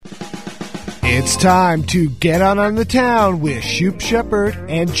It's time to get on the town with Shoup Shepherd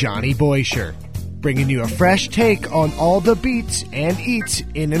and Johnny Boysher, bringing you a fresh take on all the beats and eats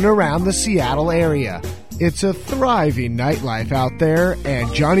in and around the Seattle area. It's a thriving nightlife out there,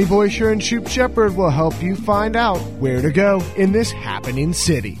 and Johnny Boysher and Shoup Shepherd will help you find out where to go in this happening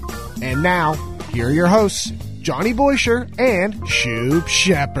city. And now, here are your hosts, Johnny Boysher and Shoup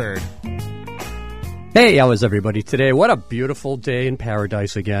Shepherd. Hey, how is everybody today? What a beautiful day in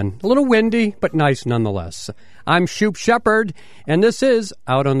paradise again. A little windy, but nice nonetheless. I'm Shoup Shepherd, and this is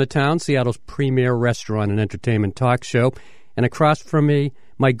Out on the Town, Seattle's premier restaurant and entertainment talk show. And across from me,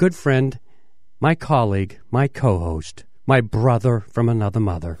 my good friend, my colleague, my co-host, my brother from another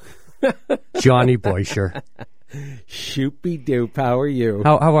mother, Johnny Boysher. Shoopy-doop, how are you?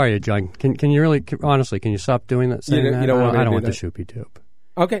 How are you, John? Can you really, honestly, can you stop doing that? You don't want me to I don't do want that? the shoopy-doop.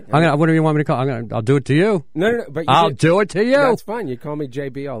 Okay. What do you want me to call? I'll do it to you. No. But I'll do it to you. That's fine. You call me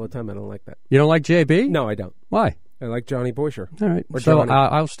JB all the time. I don't like that. You don't like JB? No, I don't. Why? I like Johnny Boysher. All right. Or So Johnny.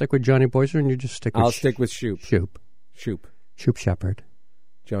 I'll stick with Johnny Boysher, and you just stick with I'll stick with Shoup. Shoup Shepherd.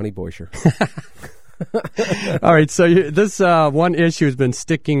 Johnny Boysher. All right. So this one issue has been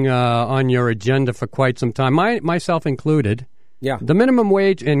sticking on your agenda for quite some time, myself included. Yeah. The minimum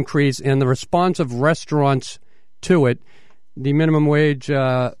wage increase and the response of restaurants to it. The minimum wage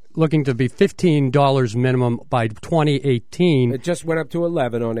looking to be $15 minimum by 2018. It just went up to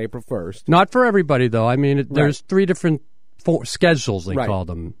 11 on April 1st. Not for everybody, though. I mean, there's three different schedules, they call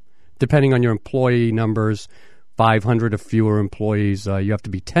them, depending on your employee numbers. 500 or fewer employees, you have to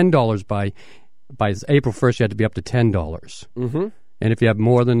be $10 by April 1st. You had to be up to $10. Mm-hmm. And if you have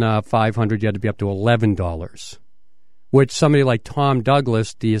more than 500, you had to be up to $11. Which somebody like Tom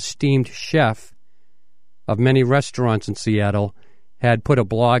Douglas, the esteemed chef of many restaurants in Seattle, had put a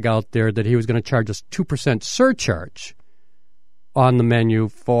blog out there that he was going to charge us 2% surcharge on the menu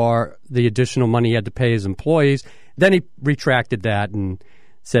for the additional money he had to pay his employees. Then he retracted that and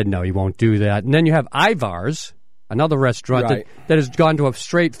said, no, he won't do that. And then you have Ivar's, another restaurant that has gone to a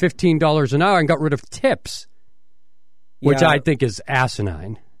straight $15 an hour and got rid of tips, which I think is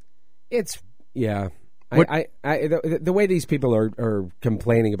asinine. The way these people are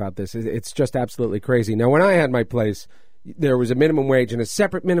complaining about this, it's just absolutely crazy. Now, when I had my place, there was a minimum wage and a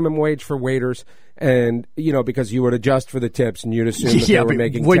separate minimum wage for waiters, and because you would adjust for the tips and you'd assume that they were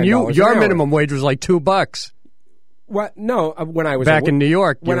making $10 an hour. Your minimum wage was like $2. What? No, when I was back in New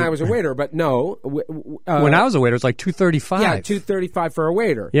York, when I was a waiter, but no. When I was a waiter, it was like $2.35. Yeah, $2.35 for a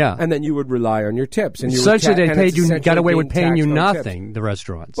waiter. Yeah, and then you would rely on your tips, and essentially they paid you, got away with paying you nothing. The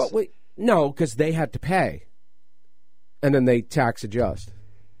restaurants. But no, because they had to pay, and then they tax adjust.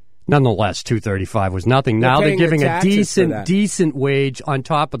 Nonetheless, $2.35 was nothing. Now they're giving a decent wage on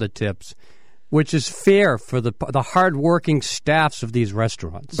top of the tips, which is fair for the hardworking staffs of these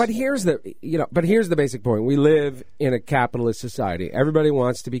restaurants. But here's the basic point. We live in a capitalist society. Everybody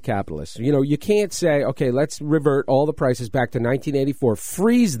wants to be capitalist. You can't say, okay, let's revert all the prices back to 1984,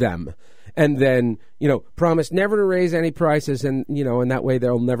 freeze them, and then promise never to raise any prices, and and that way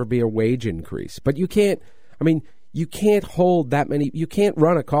there'll never be a wage increase. But you can't. I mean, you can't hold that many. You can't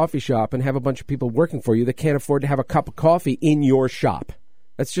run a coffee shop and have a bunch of people working for you that can't afford to have a cup of coffee in your shop.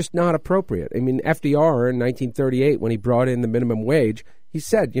 That's just not appropriate. I mean, FDR in 1938, when he brought in the minimum wage, he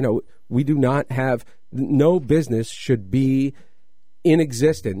said, we do not have, no business should be in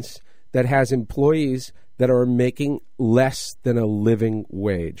existence that has employees that are making less than a living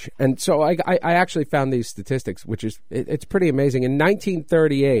wage. And so I actually found these statistics, which is, it's pretty amazing. In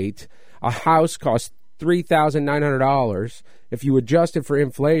 1938, a house cost $3,900. If you adjusted for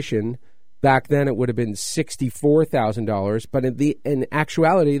inflation, back then it would have been $64,000, but in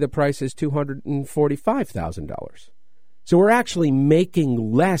actuality, the price is $245,000. So we're actually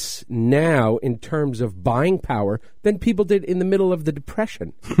making less now in terms of buying power than people did in the middle of the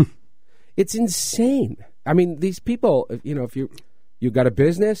Depression. It's insane. I mean, these people, if you've got a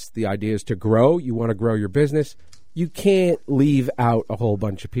business, the idea is to grow, you want to grow your business, you can't leave out a whole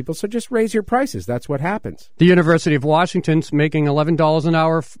bunch of people, so just raise your prices. That's what happens. The University of Washington's making $11 an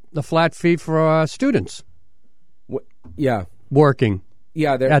hour, the flat fee for students. Working.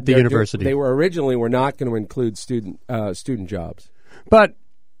 Yeah, at the university. They were not going to include student jobs. But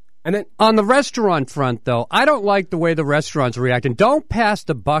and then on the restaurant front, though, I don't like the way the restaurants react. And don't pass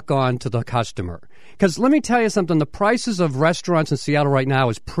the buck on to the customer, because let me tell you something: the prices of restaurants in Seattle right now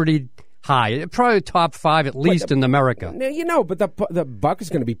is pretty high. Probably top 5 at least in America. But the buck is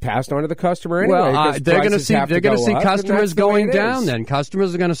going to be passed on to the customer anyway. Well, they're going to see up, customers going down. Then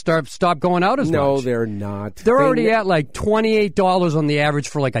customers are going to stop going out as much. No, they're not. They're already at like $28 on the average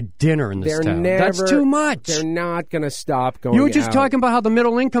for like a dinner in this town. That's too much. They're not going to stop going. You were just out. talking about how the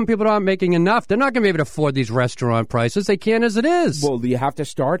middle income people aren't making enough. They're not going to be able to afford these restaurant prices. They can't as it is. Well, you have to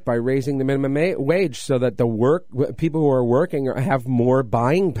start by raising the minimum wage so that people who are working have more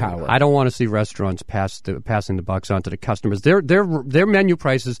buying power. I don't want to see restaurants passing the bucks on to the customers. Their menu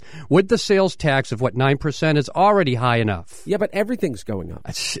prices with the sales tax of 9% is already high enough. Yeah, but everything's going up.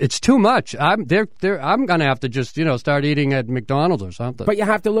 It's too much. I'm going to have to just start eating at McDonald's or something. But you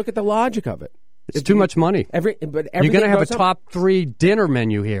have to look at the logic of it. It's too much money. But you're going to have a top 3 dinner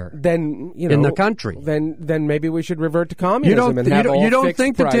menu here. Then in the country. Then maybe we should revert to communism You don't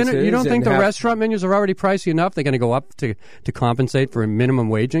think the have restaurant menus are already pricey enough? They're going to go up to compensate for minimum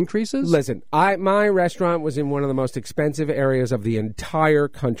wage increases? Listen, my restaurant was in one of the most expensive areas of the entire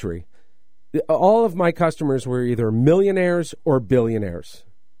country. All of my customers were either millionaires or billionaires.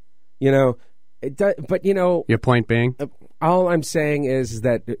 Your point being? All I'm saying is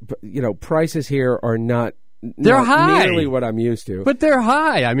that prices here are not high. Nearly what I'm used to. But they're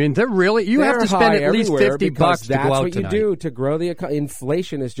high. I mean, they're really you have to spend at least $50 to go out that's tonight. what you do to grow the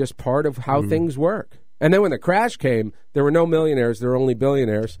inflation is just part of how things work. And then when the crash came, there were no millionaires, there were only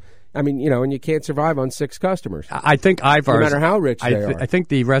billionaires. I mean, and you can't survive on 6 customers. I think Ivar's, no matter how rich they are. I think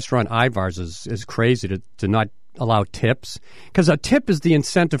the restaurant Ivar's is crazy to not allow tips, because a tip is the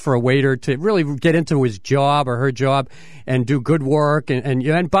incentive for a waiter to really get into his job or her job and do good work.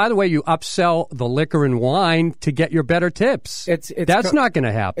 And by the way, you upsell the liquor and wine to get your better tips. That's not going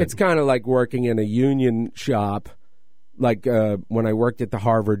to happen. It's kind of like working in a union shop, like when I worked at the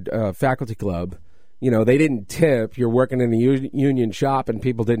Harvard Faculty Club. They didn't tip. You're working in a union shop, and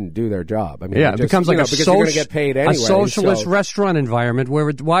people didn't do their job. I mean, it becomes like because you're going to get paid anyway. A socialist restaurant environment where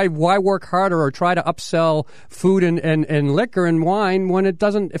why work harder or try to upsell food and liquor and wine when it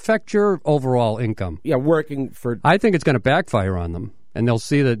doesn't affect your overall income? Yeah, working for. I think it's going to backfire on them, and they'll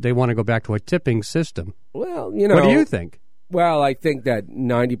see that they want to go back to a tipping system. Well, what do you think? Well, I think that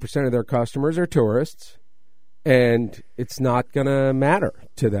 90% of their customers are tourists, and it's not going to matter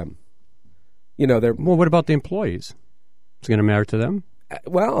to them. Well, what about the employees? It's going to matter to them?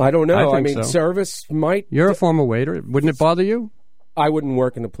 Well, I don't know. I mean, service might. You're a former waiter. Wouldn't it bother you? I wouldn't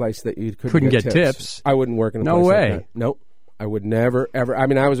work in a place that you couldn't get tips. I wouldn't work in a place way. like that. Nope. I would never, ever. I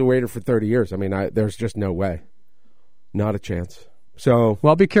mean, I was a waiter for 30 years. I mean, there's just no way. Not a chance. So. Well,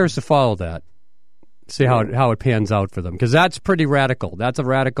 I'll be curious to follow that. See how it pans out for them. Because that's pretty radical. That's a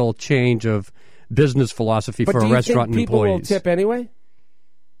radical change of business philosophy for a restaurant and employees. But do you think people will tip anyway?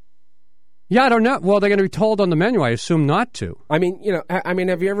 Yeah, I don't know. Well, they're going to be told on the menu, I assume, not to. I mean,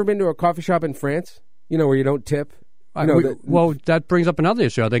 have you ever been to a coffee shop in France? Where you don't tip? That brings up another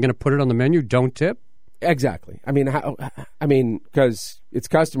issue. Are they going to put it on the menu, don't tip? Exactly. Because it's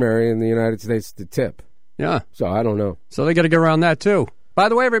customary in the United States to tip. Yeah. So I don't know. So they got to get around that, too. By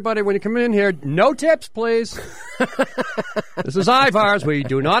the way, everybody, when you come in here, no tips, please. This is Ivar's. We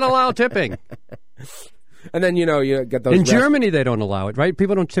do not allow tipping. And then, you get those. In Germany, they don't allow it, right?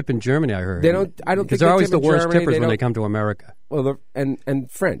 People don't tip in Germany, I heard. They don't. I don't think because they're always the worst Germany, tippers when they come to America. Well, and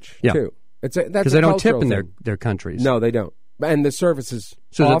French too. Because they don't tip in their countries. No, they don't. And the service is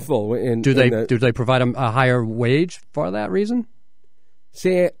awful. Do they provide them a higher wage for that reason?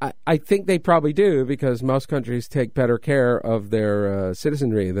 See, I think they probably do, because most countries take better care of their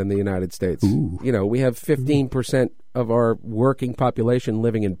citizenry than the United States. Ooh. We have 15% of our working population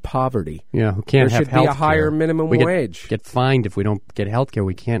living in poverty. Yeah, who can't have health care. There should be a higher minimum wage. Get fined if we don't get health care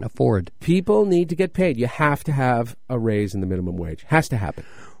we can't afford. People need to get paid. You have to have a raise in the minimum wage. Has to happen.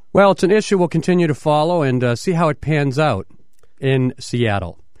 Well, it's an issue we'll continue to follow and see how it pans out in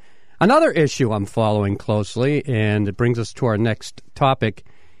Seattle. Another issue I'm following closely, and it brings us to our next topic,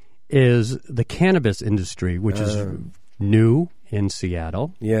 is the cannabis industry, which is new in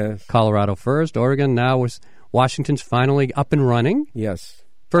Seattle. Yes. Colorado first, Oregon, now Washington's finally up and running. Yes.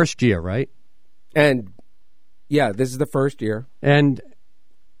 First year, right? And, yeah, this is the first year. And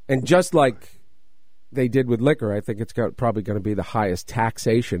just like they did with liquor, I think it's probably going to be the highest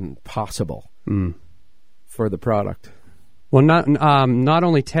taxation possible for the product. Well, not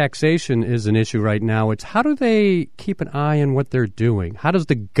only taxation is an issue right now, it's how do they keep an eye on what they're doing? How does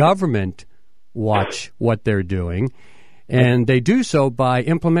the government watch what they're doing? And they do so by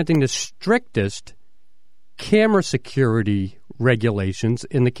implementing the strictest camera security regulations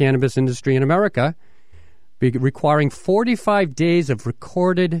in the cannabis industry in America, requiring 45 days of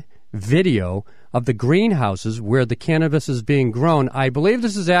recorded video of the greenhouses where the cannabis is being grown. I believe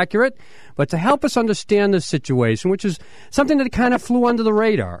this is accurate, but to help us understand this situation, which is something that kind of flew under the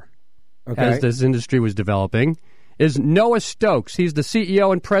radar as this industry was developing, is Noah Stokes. He's the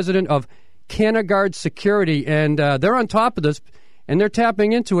CEO and president of CanaGuard Security, and they're on top of this, and they're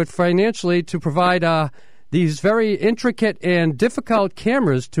tapping into it financially to provide these very intricate and difficult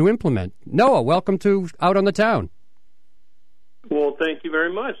cameras to implement. Noah, welcome to Out on the Town. Well, thank you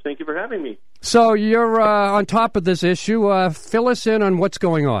very much. Thank you for having me. So you're on top of this issue. Fill us in on what's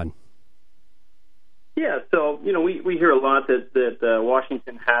going on. Yeah, so, we hear a lot that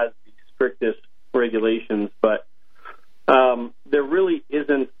Washington has the strictest regulations, but there really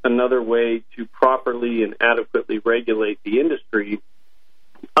isn't another way to properly and adequately regulate the industry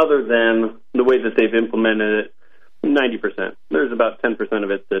other than the way that they've implemented it, 90%. There's about 10%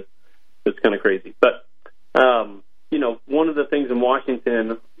 of it that's kind of crazy. But, one of the things in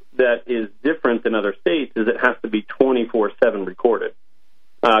Washington that is different than other states is it has to be 24/7 recorded.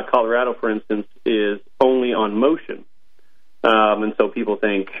 Colorado, for instance, is only on motion. And so people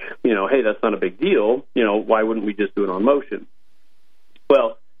think, hey, that's not a big deal. Why wouldn't we just do it on motion?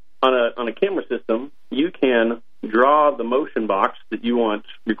 Well, on a camera system, you can draw the motion box that you want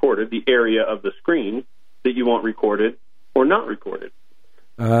recorded, the area of the screen that you want recorded or not recorded.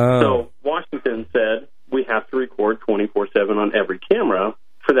 So Washington said we have to record 24/7 on every camera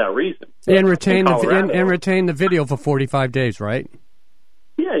for that reason. And retain the video for 45 days, right?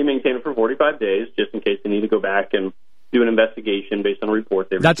 Yeah, you maintain it for 45 days just in case they need to go back and do an investigation based on a report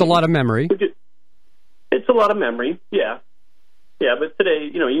they've That's received. A lot of memory. It's a lot of memory, yeah. Yeah, but today,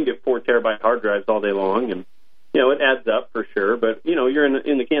 you can get 4 terabyte hard drives all day long, and, it adds up for sure. But, you're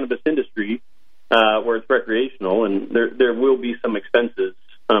in the cannabis industry where it's recreational, and there will be some expenses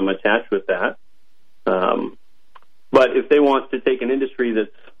attached with that. But if they want to take an industry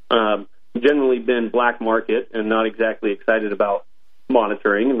that's generally been black market and not exactly excited about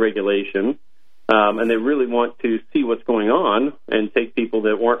monitoring and regulation, and they really want to see what's going on and take people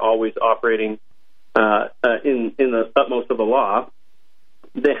that weren't always operating in the utmost of the law,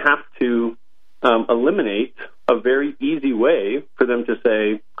 they have to eliminate a very easy way for them to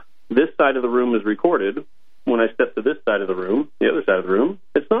say, this side of the room is recorded. When I step to this side of the room, the other side of the room,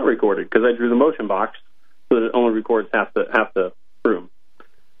 it's not recorded because I drew the motion box so that it only records half the room.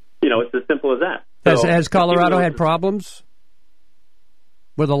 It's as simple as that. Has Colorado had problems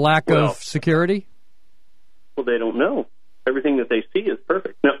with a lack of security? Well, they don't know. Everything that they see is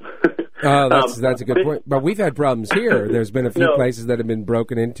perfect. No. That's a good point. But we've had problems here. There's been a few places that have been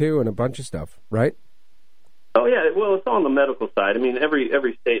broken into and a bunch of stuff, right? Oh yeah. Well, it's on the medical side. I mean,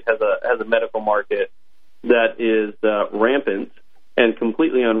 every state has a medical market that is rampant and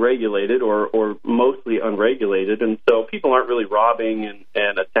completely unregulated, or mostly unregulated, and so people aren't really robbing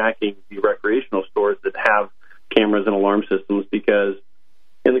and attacking the recreational stores that have cameras and alarm systems, because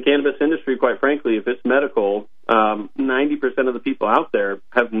in the cannabis industry, quite frankly, if it's medical, 90% of the people out there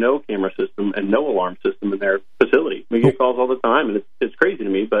have no camera system and no alarm system in their facility. We get calls all the time, and it's crazy to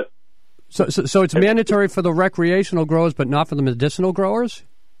me. But so it's mandatory for the recreational growers, but not for the medicinal growers?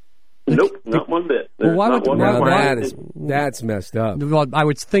 Nope, not one bit. That's messed up. Well, I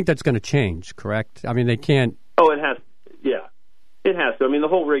would think that's going to change, correct? I mean, they can't. Oh, it has. Yeah, it has to. I mean, the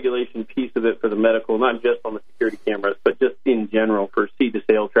whole regulation piece of it for the medical, not just on the security cameras, but just in general for seed to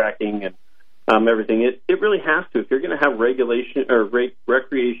sale tracking and everything. It really has to. If you're going to have regulation or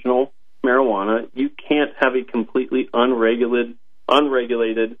recreational marijuana, you can't have a completely unregulated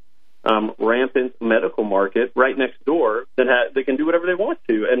rampant medical market right next door that they can do whatever they want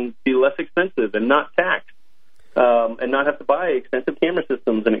to and be less expensive and not taxed and not have to buy expensive camera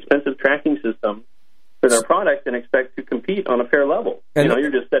systems and expensive tracking systems for their product and expect to compete on a fair level. And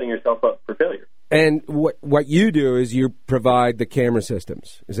you're just setting yourself up for failure. And what you do is you provide the camera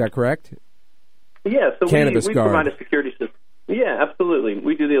systems. Is that correct? Yeah, so we Guard. provide a security system. Yeah, absolutely.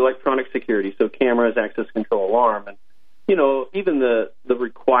 We do the electronic security, so cameras, access control, alarm, and even the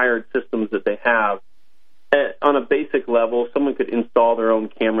required systems that they have, on a basic level, someone could install their own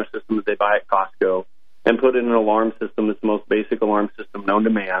camera system that they buy at Costco and put in an alarm system that's the most basic alarm system known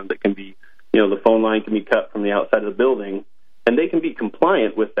to man that can be, the phone line can be cut from the outside of the building, and they can be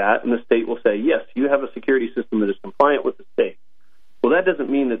compliant with that, and the state will say, yes, you have a security system that is compliant with the state. Well, that doesn't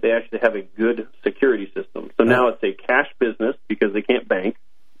mean that they actually have a good security system. So now it's a cash business because they can't bank.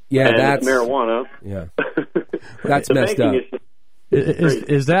 Yeah, and that's marijuana. Yeah, that's messed up.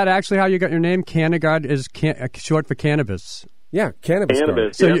 Is that actually how you got your name? CanaGuard is short for cannabis. Yeah, cannabis.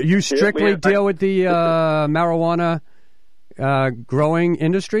 So you strictly deal with the marijuana growing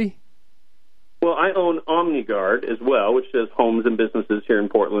industry? Well, I own OmniGuard as well, which does homes and businesses here in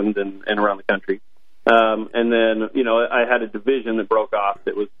Portland and around the country. And then, I had a division that broke off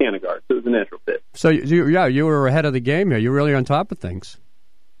that was CanaGuard, so it was a natural fit. So, you were ahead of the game here. You're really on top of things.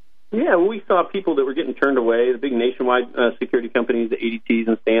 Yeah, well, we saw people that were getting turned away. The big nationwide security companies, the ADTs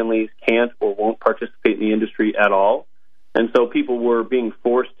and Stanleys, can't or won't participate in the industry at all. And so people were being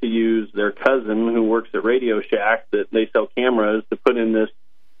forced to use their cousin who works at Radio Shack that they sell cameras to put in this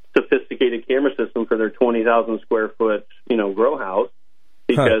sophisticated camera system for their 20,000 square foot, grow house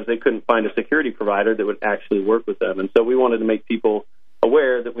because they couldn't find a security provider that would actually work with them. And so we wanted to make people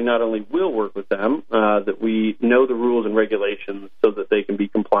aware that we not only will work with them, that we know the rules and regulations so that they can be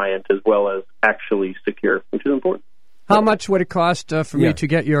compliant as well as actually secure, which is important. How much would it cost for me to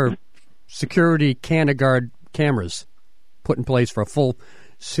get your security CanaGuard cameras put in place for a full,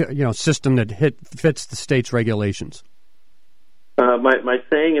 system that fits the state's regulations? My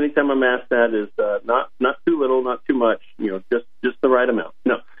saying anytime I'm asked that is not too little, not too much, just the right amount.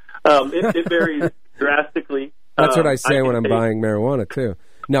 No, it varies drastically. That's what I say when I'm buying marijuana too.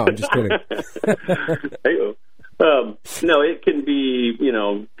 No, I'm just kidding. No, it can be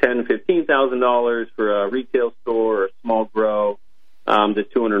 $10,000, $15,000 for a retail store or a small grow, to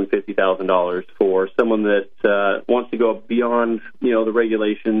 $250,000 for someone that wants to go beyond the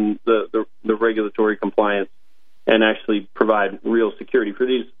regulation, the regulatory compliance, and actually provide real security for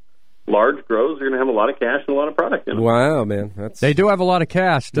these large grows. They're going to have a lot of cash and a lot of product in them. Wow, man. They do have a lot of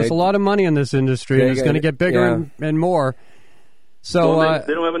cash. There's a lot of money in this industry, and it's going to get bigger and more. So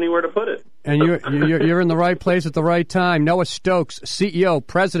they don't have anywhere to put it. And you're in the right place at the right time. Noah Stokes, CEO,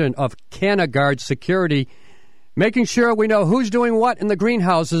 President of CanaGuard Security, making sure we know who's doing what in the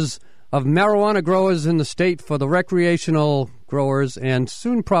greenhouses of marijuana growers in the state for the recreational growers and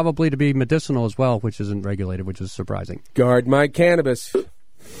soon probably to be medicinal as well, which isn't regulated, which is surprising. Guard my cannabis.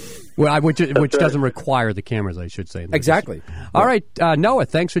 Well, which doesn't require the cameras, I should say. Exactly. All right, Noah,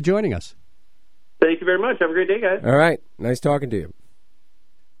 thanks for joining us. Thank you very much. Have a great day, guys. All right. Nice talking to you.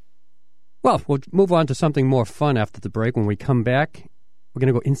 Well, we'll move on to something more fun after the break. When we come back, we're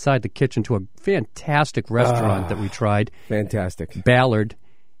going to go inside the kitchen to a fantastic restaurant that we tried. Fantastic. Ballard,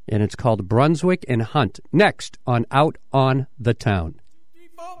 and it's called Brunswick and Hunt. Next on Out on the Town.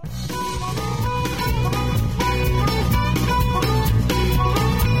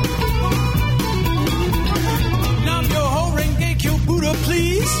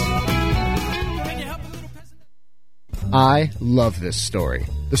 I love this story.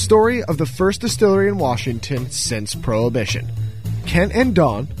 The story of the first distillery in Washington since Prohibition. Kent and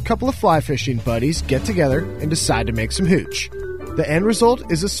Dawn, a couple of fly fishing buddies, get together and decide to make some hooch. The end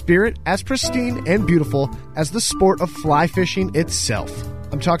result is a spirit as pristine and beautiful as the sport of fly fishing itself.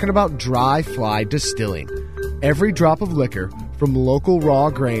 I'm talking about dry fly distilling. Every drop of liquor from local raw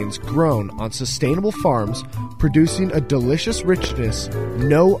grains grown on sustainable farms, producing a delicious richness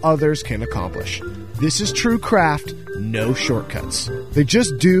no others can accomplish. This is true craft, no shortcuts. They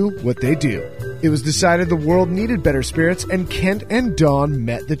just do what they do. It was decided the world needed better spirits, and Kent and Dawn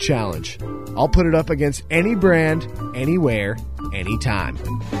met the challenge. I'll put it up against any brand, anywhere, anytime.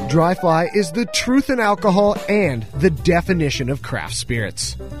 Dry Fly is the truth in alcohol and the definition of craft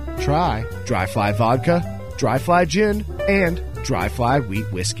spirits. Try Dry Fly Vodka, Dry Fly Gin, and Dry Fly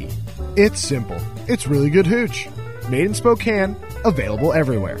Wheat Whiskey. It's simple. It's really good hooch. Made in Spokane, available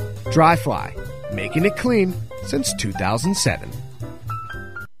everywhere. Dry Fly, making it clean since 2007.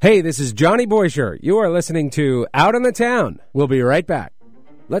 Hey, this is Johnny Boysher. You are listening to Out on the Town. We'll be right back.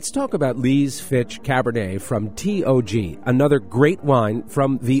 Let's talk about Lee's Fitch Cabernet from TOG, another great wine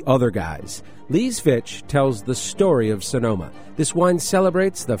from the other guys. Lee's Fitch tells the story of Sonoma. This wine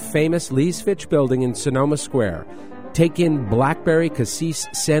celebrates the famous Lee's Fitch building in Sonoma Square. Take in blackberry, cassis,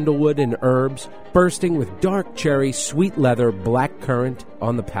 sandalwood, and herbs, bursting with dark cherry, sweet leather, black currant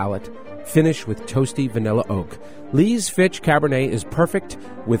on the palate. Finish with toasty vanilla oak. Lee's Fitch Cabernet is perfect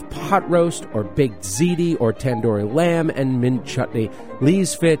with pot roast or baked ziti or tandoori lamb and mint chutney.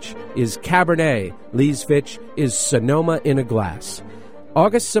 Lee's Fitch is Cabernet. Lee's Fitch is Sonoma in a glass.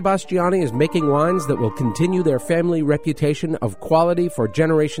 August Sebastiani is making wines that will continue their family reputation of quality for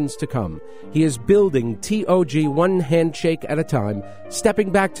generations to come. He is building TOG one handshake at a time,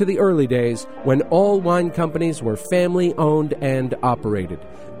 stepping back to the early days when all wine companies were family-owned and operated.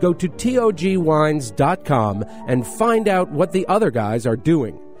 Go to TOGwines.com and find out what the other guys are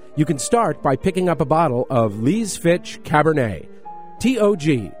doing. You can start by picking up a bottle of Lee's Fitch Cabernet.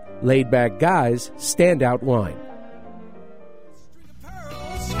 TOG, laid-back guys, standout wine.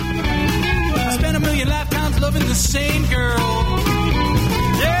 I spent 1,000,000 lifetimes loving the same girl.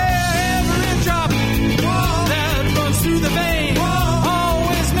 Yeah, every drop that runs through the vein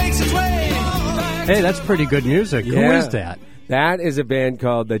always makes its way Hey, that's pretty good music. Who Yeah. is that? That is a band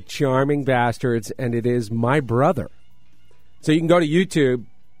called the Charming Bastards, and it is my brother. So you can go to YouTube,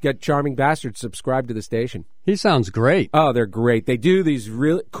 get Charming Bastards, subscribe to the station. He sounds great. Oh, they're great. They do these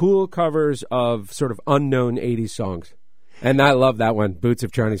really cool covers of sort of unknown 80s songs. And I love that one, Boots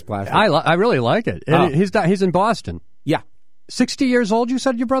of Chinese Plastic. I really like it. And he's in Boston. Yeah. 60 years old, you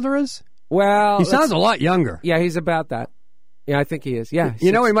said your brother is? Well, He sounds a lot younger. Yeah, he's about that. Yeah, I think he is. Yeah.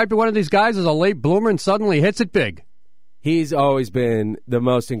 You know, he might be one of these guys who's a late bloomer and suddenly hits it big. He's always been the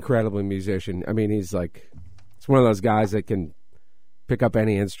most incredible musician. I mean, he's one of those guys that can pick up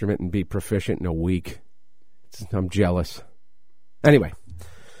any instrument and be proficient in a week. I'm jealous. Anyway.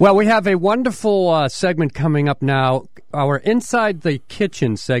 Well, we have a wonderful segment coming up now, our Inside the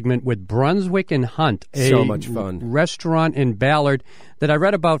Kitchen segment with Brunswick and Hunt, So much fun. Restaurant in Ballard that I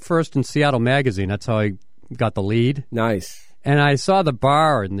read about first in Seattle Magazine. That's how I got the lead. Nice. And I saw the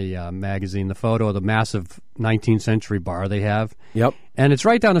bar in the magazine, the photo of the massive 19th century bar they have. Yep. And it's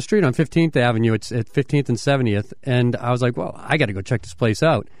right down the street on 15th Avenue. It's at 15th and 70th. And I was like, well, I got to go check this place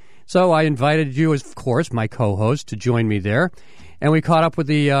out. So I invited you, as of course, my co-host, to join me there. And we caught up with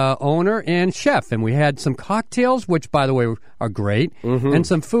the owner and chef. And we had some cocktails, which, by the way, are great, and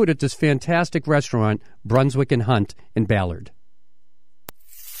some food at this fantastic restaurant, Brunswick and Hunt in Ballard.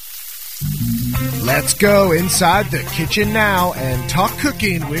 Let's go inside the kitchen now and talk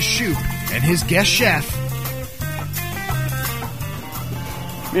cooking with Shoup and his guest chef.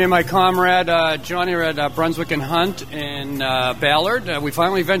 Me and my comrade Johnny are at Brunswick and Hunt in Ballard. We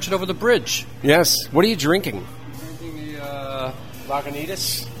finally ventured over the bridge. Yes. What are you drinking? Drinking the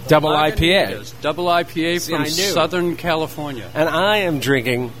Lagunitas? Double IPA. Double IPA See, from I knew. Southern California. And I am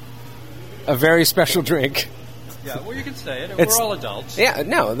drinking a very special drink. Yeah, well, you can say it. It's- We're all adults. Yeah,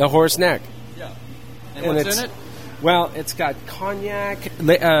 no, the horse neck. Yeah. And what's it's, in it? Well, it's got cognac,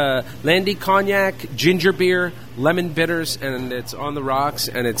 Landy cognac, ginger beer, lemon bitters, and it's on the rocks,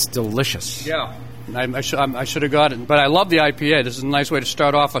 and it's delicious. Yeah. I should have got it. But I love the IPA. This is a nice way to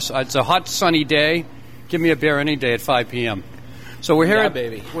start off. It's a hot, sunny day. Give me a beer any day at 5 p.m. So we're here, Yeah,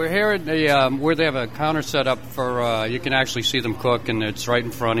 baby. We're here at the where they have a counter set up for you can actually see them cook, and it's right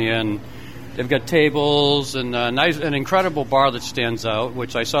in front of you. And they've got tables and an incredible bar that stands out,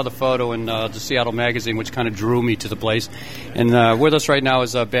 which I saw the photo in the Seattle Magazine, which kind of drew me to the place. And with us right now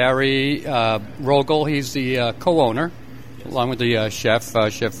is Barry Rogel. He's the co-owner, along with the chef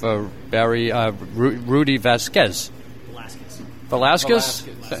Barry Rudy Vasquez. Velasquez?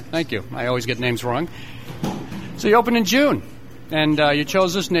 Thank you. I always get names wrong. So you opened in June. And you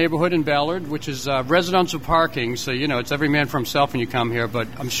chose this neighborhood in Ballard, which is residential parking. So, you know, it's every man for himself when you come here. But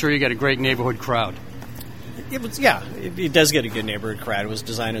I'm sure you get a great neighborhood crowd. It does get a good neighborhood crowd. It was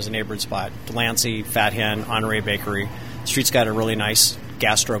designed as a neighborhood spot. Delancey, Fat Hen, Honoré Bakery. The street's got a really nice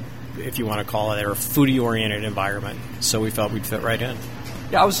gastro, if you want to call it, or foodie-oriented environment. So we felt we'd fit right in.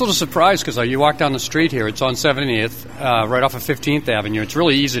 Yeah, I was a little surprised because you walk down the street here. It's on 70th, right off of 15th Avenue. It's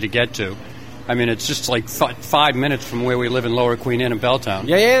really easy to get to. I mean, it's just like 5 minutes from where we live in Lower Queen Anne in Belltown.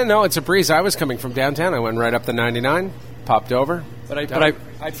 Yeah, no, it's a breeze. I was coming from downtown. I went right up the 99, popped over. But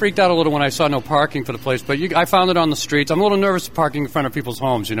I freaked out a little when I saw no parking for the place. But I found it on the streets. I'm a little nervous parking in front of people's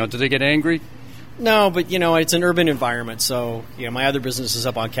homes. You know, do they get angry? No, but, you know, it's an urban environment. So, you know, my other business is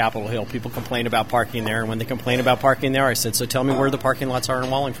up on Capitol Hill. People complain about parking there. And when they complain about parking there, I said, so tell me where the parking lots are in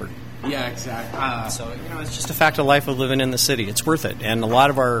Wallingford. Yeah, exactly. So, you know, it's just a fact of life of living in the city. It's worth it. And a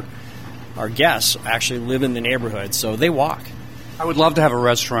lot of our guests actually live in the neighborhood, so they walk. I would love to have a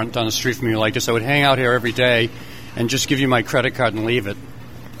restaurant down the street from you like this. I would hang out here every day and just give you my credit card and leave it.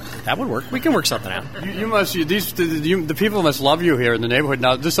 That would work. We can work something out. The people must love you here in the neighborhood.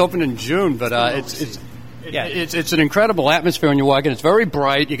 Now, this opened in June, but it's an incredible atmosphere when you walk in. It's very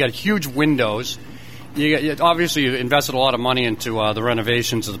bright. You got huge windows. Obviously, you invested a lot of money into the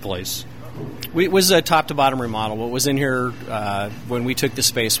renovations of the place. It was a top-to-bottom remodel. What was in here when we took the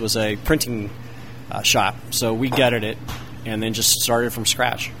space was a printing shop. So we gutted it and then just started from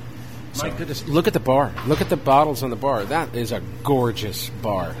scratch. My goodness, look at the bar. Look at the bottles on the bar. That is a gorgeous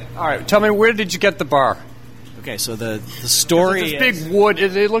bar. All right, tell me, where did you get the bar? Okay, so the story It's this big wood.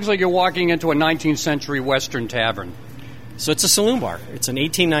 It looks like you're walking into a 19th century Western tavern. So it's a saloon bar. It's an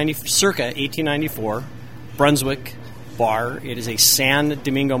circa 1894 Brunswick bar. It is a San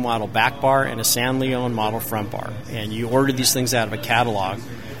Domingo model back bar and a San Leon model front bar. And you ordered these things out of a catalog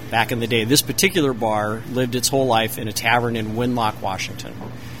back in the day. This particular bar lived its whole life in a tavern in Winlock, Washington.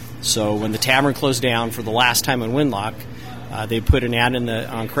 So when the tavern closed down for the last time in Winlock, they put an ad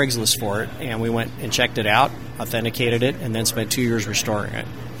on Craigslist for it, and we went and checked it out, authenticated it, and then spent 2 years restoring it.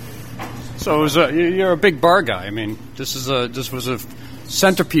 So you're a big bar guy. I mean, this was a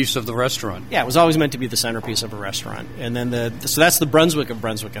centerpiece of the restaurant. Yeah, it was always meant to be the centerpiece of a restaurant. And then so that's the Brunswick of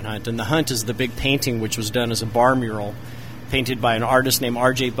Brunswick and Hunt. And the Hunt is the big painting, which was done as a bar mural, painted by an artist named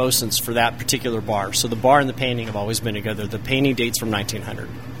R.J. Bosens for that particular bar. So the bar and the painting have always been together. The painting dates from 1900.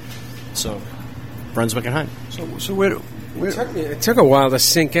 So Brunswick and Hunt. So It took a while to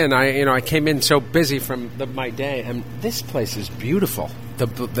sink in. I came in so busy from my day, and this place is beautiful.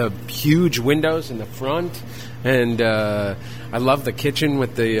 The huge windows in the front, and I love the kitchen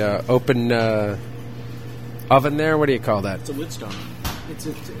with the open oven there. What do you call that? It's a wood stone.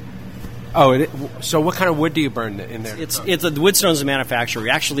 So what kind of wood do you burn in there? It's the wood stone's the manufacturer.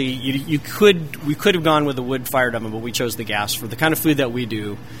 Actually, we could have gone with the wood fired oven, but we chose the gas for the kind of food that we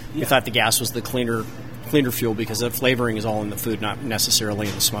do. We thought the gas was the cleaner fuel because the flavoring is all in the food, not necessarily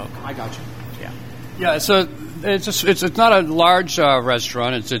in the smoke. I got you. Yeah, so it's not a large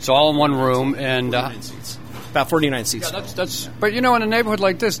restaurant. It's all in one room, and 49 seats. About 49 seats. Yeah, that's. But in a neighborhood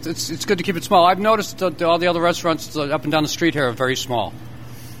like this, it's good to keep it small. I've noticed that all the other restaurants up and down the street here are very small.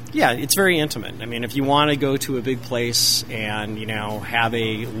 Yeah, it's very intimate. I mean, if you want to go to a big place and have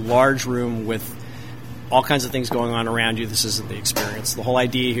a large room with all kinds of things going on around you, this isn't the experience. The whole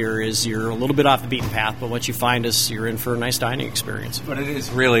idea here is you're a little bit off the beaten path, but what you find is you're in for a nice dining experience. But it is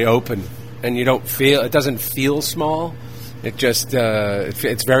really open, and it doesn't feel small. It just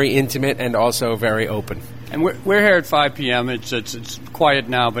it's very intimate and also very open. And we're here at 5 p.m. It's quiet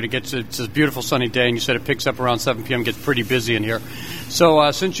now, but it's a beautiful sunny day, and you said it picks up around 7 p.m. Gets pretty busy in here.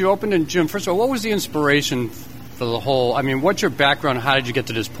 So since you opened in June, first of all, what was the inspiration for the whole? I mean, what's your background? How did you get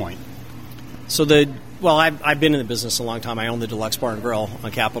to this point? I've been in the business a long time. I own the Deluxe Bar and Grill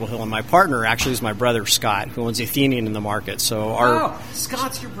on Capitol Hill, and my partner actually is my brother, Scott, who owns the Athenian in the market. So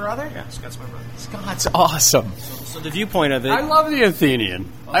Scott's your brother? Yeah, Scott's my brother. Scott's awesome. So the viewpoint of it... I love the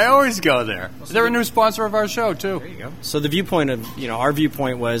Athenian. I always go there. They're a new sponsor of our show, too. There you go. So the viewpoint of, our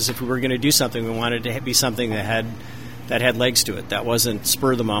viewpoint was if we were going to do something, we wanted to be something that had legs to it. That wasn't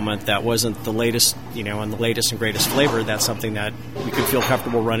spur of the moment. That wasn't the latest, and the latest and greatest flavor. That's something that we could feel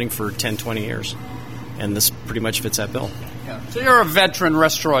comfortable running for 10, 20 years. And this pretty much fits that bill. Yeah. So you're a veteran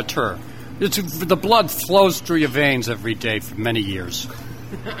restaurateur. The blood flows through your veins every day for many years.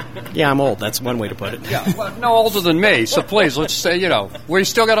 Yeah, I'm old. That's one way to put it. Yeah, well, no older than me. So please, let's say, we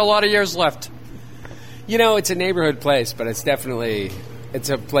still got a lot of years left. It's a neighborhood place, but it's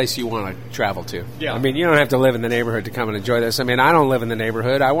a place you want to travel to. Yeah. I mean, you don't have to live in the neighborhood to come and enjoy this. I mean, I don't live in the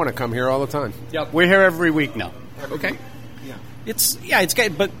neighborhood. I want to come here all the time. Yep. We're here every week now. Okay. It's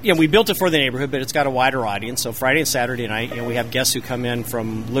got, but we built it for the neighborhood, but it's got a wider audience. So Friday and Saturday night, we have guests who come in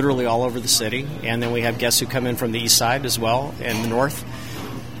from literally all over the city, and then we have guests who come in from the east side as well, and the north.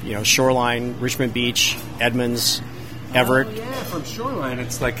 Shoreline, Richmond Beach, Edmonds, Everett. Oh, yeah, from Shoreline,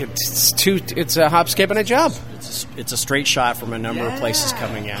 it's like it's a hop, skip, and a jump. It's a straight shot from a number of places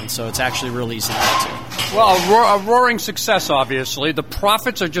coming in, so it's actually really easy to get to. Well, a roaring success, obviously. The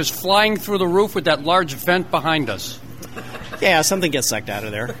profits are just flying through the roof with that large vent behind us. Yeah, something gets sucked out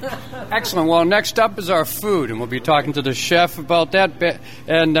of there. Excellent. Well, next up is our food, and we'll be talking to the chef about that.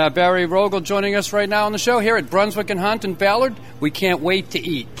 And Barry Rogel joining us right now on the show here at Brunswick and Hunt in Ballard. We can't wait to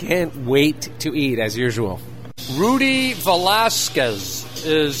eat. Can't wait to eat, as usual. Rudy Velasquez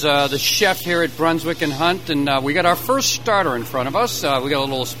is the chef here at Brunswick and Hunt, and we got our first starter in front of us. We got a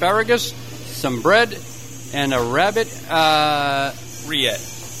little asparagus, some bread, and a rabbit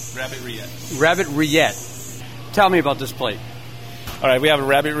rillette. Rabbit rillette. Tell me about this plate. All right, we have a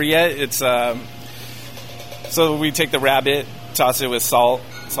rabbit rillette. It's so we take the rabbit, toss it with salt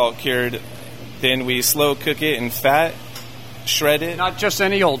cured, then we slow cook it in fat, shred it. Not just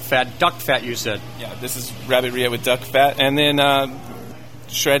any old fat, duck fat, you said. Yeah, this is rabbit rillette with duck fat, and then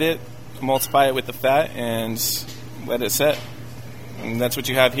shred it, multiply it with the fat, and let it set. And that's what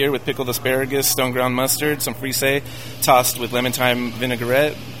you have here with pickled asparagus, stone ground mustard, some frisee, tossed with lemon thyme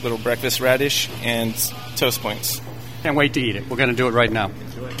vinaigrette, little breakfast radish, and toast points. Can't wait to eat it. We're going to do it right now.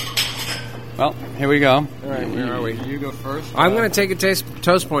 Well, here we go. All right, where are we? You go first. I'm going to take a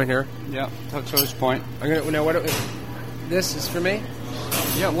toast point here. Yeah, toast point. I'm going to. Now, this is for me?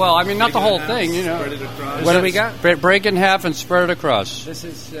 Yeah, well, I mean, not the whole thing, Spread it across. What do we got? Break it in half and spread it across. This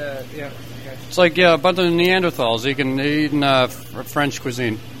is, yeah. Okay. It's like a bunch of Neanderthals eating French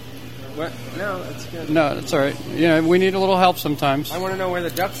cuisine. What? No, that's good. No, that's all right. Yeah, we need a little help sometimes. I want to know where the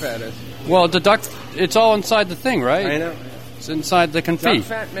duck fat is. Well, the duck, it's all inside the thing, right? I know. It's inside the confit. Duck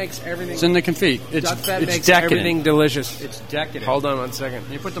fat makes everything... It's in the confit. Duck fat makes decadent. everything delicious. It's decadent. Hold on 1 second.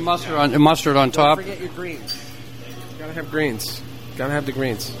 You put the mustard on top. Don't forget your greens. Gotta have greens. Gotta have the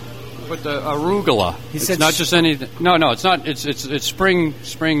greens. Put the arugula. It's not just anything. No, it's not. It's spring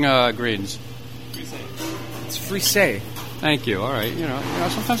greens. It's frisee. Thank you. All right.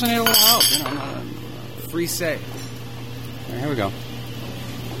 Sometimes I need a little help. Free say. All right, here we go.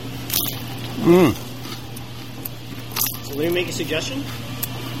 So let me make a suggestion.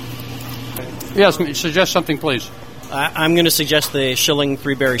 Yes, suggest something, please. I'm going to suggest the Schilling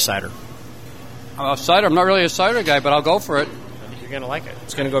 3-berry cider. Cider? I'm not really a cider guy, but I'll go for it. I think you're going to like it.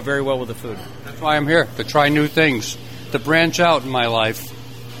 It's going to go very well with the food. That's why I'm here, to try new things, to branch out in my life.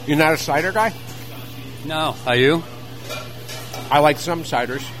 You're not a cider guy? No. Are you? I like some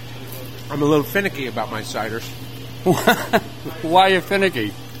ciders. I'm a little finicky about my ciders. Why are you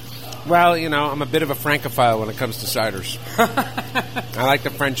finicky? Well, I'm a bit of a francophile when it comes to ciders. I like the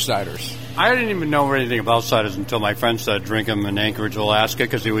French ciders. I didn't even know anything about ciders until my friend started drinking them in Anchorage, Alaska,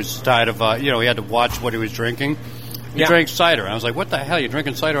 because he was tired of, he had to watch what he was drinking. He drank cider. And I was like, what the hell, you're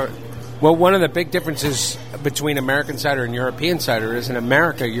drinking cider? Well, one of the big differences between American cider and European cider is in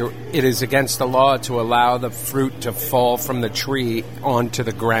America, it is against the law to allow the fruit to fall from the tree onto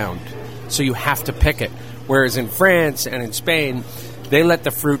the ground. So you have to pick it. Whereas in France and in Spain, they let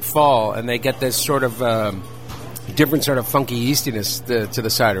the fruit fall, and they get this sort of different sort of funky yeastiness to the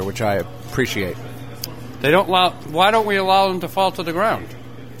cider, which I appreciate. Why don't we allow them to fall to the ground?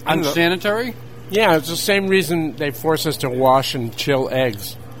 Unsanitary? Yeah, it's the same reason they force us to wash and chill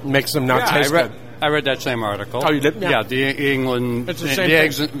eggs. It makes them not taste good. I read that same article. Oh, you did? Yeah, the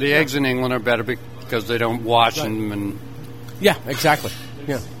eggs in England are better because they don't wash them. And yeah, exactly.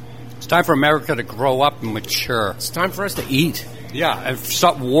 Yeah. It's time for America to grow up and mature. It's time for us to eat. Yeah, and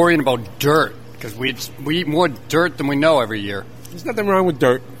stop worrying about dirt, because we eat more dirt than we know every year. There's nothing wrong with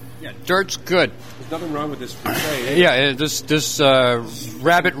dirt. Yeah, dirt's good. There's nothing wrong with this buffet. Yeah, this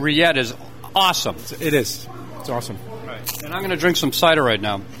rabbit rillette is awesome. It is. It's awesome. Right. And I'm going to drink some cider right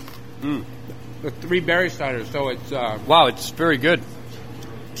now. The 3-berry cider, so it's... wow, it's very good.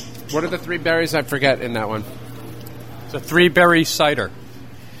 What are the 3 berries? I forget in that one. It's a 3-berry cider.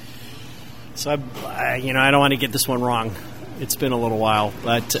 So, I don't want to get this one wrong. It's been a little while,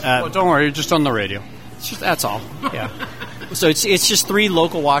 but don't worry, you're just on the radio. That's all. Yeah. So it's just 3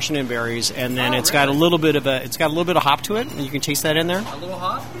 local Washington berries, and then it's got a little bit of hop to it, and you can taste that in there. A little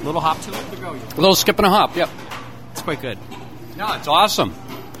hop. A little hop to it. A little skip and a hop. Yep. It's quite good. No, it's awesome.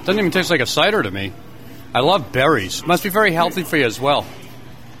 It doesn't even taste like a cider to me. I love berries. Must be very healthy for you as well.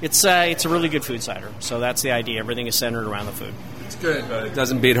 It's a really good food cider. So that's the idea. Everything is centered around the food. It's good, but it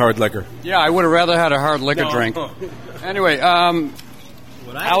doesn't beat hard liquor. Yeah, I would have rather had a hard liquor drink. Anyway, I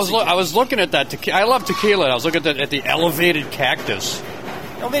was looking at that tequila. I love tequila. I was looking at the elevated cactus.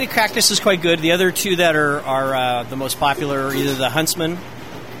 Elevated cactus is quite good. The other 2 that are the most popular are either the Huntsman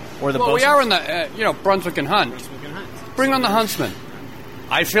or the. Well, we are in the Brunswick and Hunt. Bring on the Huntsman.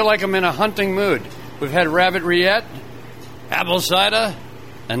 I feel like I'm in a hunting mood. We've had rabbit rillette, apple cider,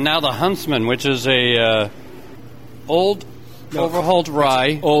 and now the Huntsman, which is a old Overholt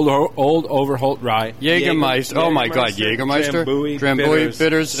rye. Old Overholt rye. Jägermeister. Oh, my God. Jägermeister. Drambuie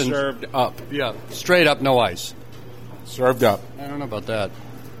bitters. And served up. Yeah. Straight up, no ice. Served up. I don't know about that.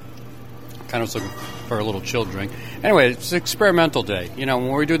 Kind of looking for a little chilled drink. Anyway, it's experimental day.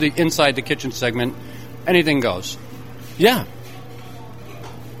 When we do the Inside the Kitchen segment, anything goes. Yeah.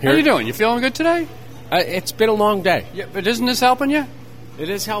 How are you doing? You feeling good today? It's been a long day. Yeah, but isn't this helping you? It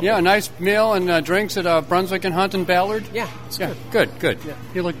is helping. Yeah, a nice meal and drinks at Brunswick and Hunt and Ballard. Yeah, it's good. Yeah.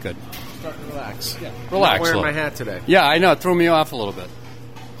 You look good. Starting to relax. Yeah. Relax. I'm not wearing my hat today. Yeah, I know. It threw me off a little bit.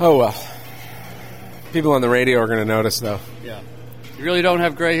 Oh, well. People on the radio are going to notice, though. Yeah. You really don't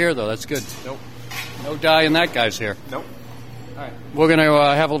have gray hair, though. That's good. Nope. No dye in that guy's hair. Nope. All right. We're going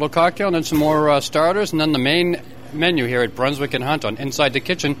to have a little cocktail and then some more starters, and then the main menu here at Brunswick and Hunt on Inside the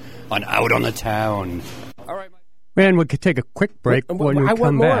Kitchen on Out on the Town. All right, Mike. Man, we could take a quick break when we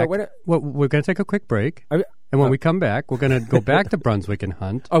come back. We're going to take a quick break, and when we come back, we're going to go back to Brunswick and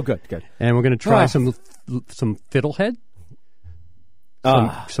Hunt. Oh, good. And we're going to try some fiddlehead,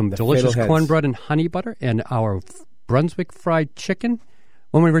 some delicious cornbread and honey butter, and our Brunswick fried chicken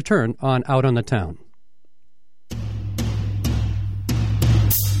when we return on Out on the Town.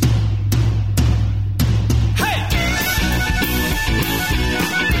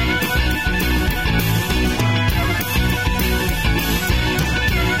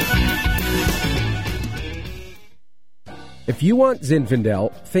 If you want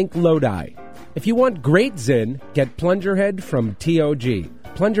Zinfandel, think Lodi. If you want great Zin, get Plungerhead from TOG.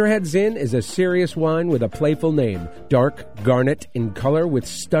 Plungerhead Zin is a serious wine with a playful name. Dark, garnet in color with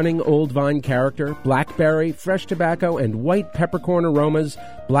stunning old vine character, blackberry, fresh tobacco, and white peppercorn aromas,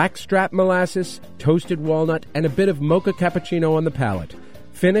 blackstrap molasses, toasted walnut, and a bit of mocha cappuccino on the palate.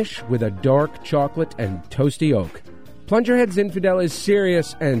 Finish with a dark chocolate and toasty oak. Plungerhead Zinfandel is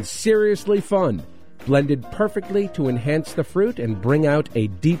serious and seriously fun. blended perfectly to enhance the fruit and bring out a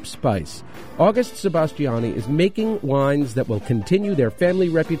deep spice. August Sebastiani is making wines that will continue their family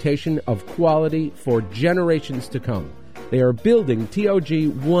reputation of quality for generations to come. They are building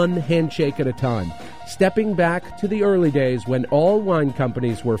TOG one handshake at a time, stepping back to the early days when all wine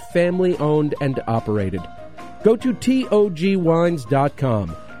companies were family-owned and operated. Go to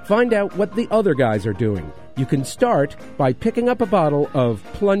TOGwines.com. Find out what the other guys are doing. You can start by picking up a bottle of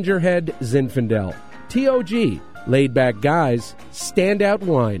Plungerhead Zinfandel. TOG, laid-back guys, standout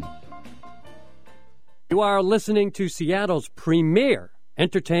wine. You are listening to Seattle's premier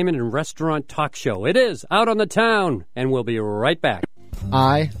entertainment and restaurant talk show. It is Out on the Town, and we'll be right back.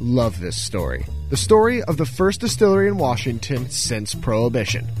 I love this story. The story of the first distillery in Washington since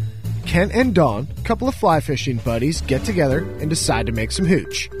Prohibition. Kent and Dawn, a couple of fly fishing buddies, get together and decide to make some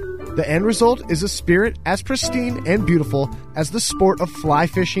hooch. The end result is a spirit as pristine and beautiful as the sport of fly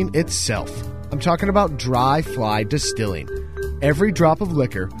fishing itself. I'm talking about dry fly distilling. Every drop of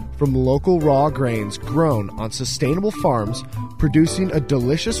liquor from local raw grains grown on sustainable farms, producing a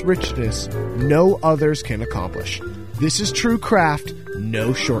delicious richness no others can accomplish. This is true craft,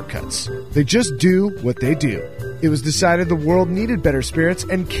 no shortcuts. They just do what they do. It was decided the world needed better spirits,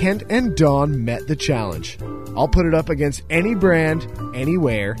 and Kent and Dawn met the challenge. I'll put it up against any brand,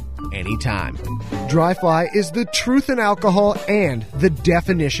 anywhere, anytime. Dry Fly is the truth in alcohol and the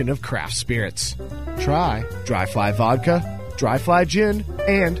definition of craft spirits. Try Dry Fly Vodka, Dry Fly Gin,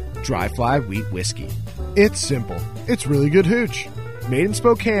 and Dry Fly Wheat Whiskey. It's simple. It's really good hooch. Made in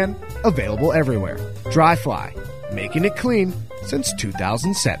Spokane, available everywhere. Dry Fly, making it clean since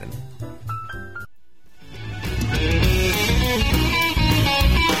 2007.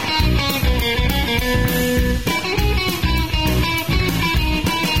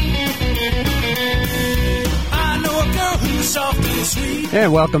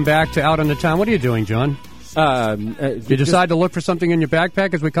 And welcome back to Out on the Town. What are you doing, John? You decide to look for something in your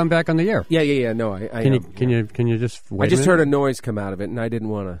backpack as we come back on the air. Yeah. No, Can you just wait? I just heard a noise come out of it, and I didn't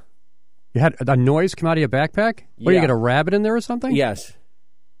want to. You had a noise come out of your backpack? What, you got a rabbit in there or something? Yes.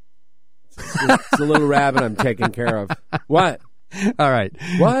 It's a little rabbit I'm taking care of. What? All right.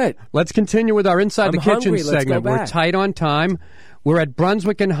 What? Let's continue with our Inside the Kitchen hungry. segment. We're tight on time. We're at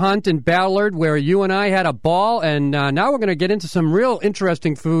Brunswick and Hunt in Ballard, where you and I had a ball, and now we're going to get into some real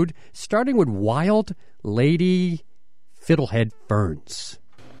interesting food, starting with wild lady fiddlehead ferns.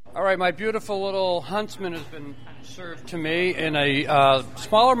 All right, my beautiful little huntsman has been served to me in a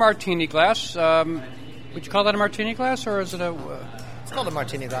smaller martini glass. Would you call that a martini glass, or is it a... It's called a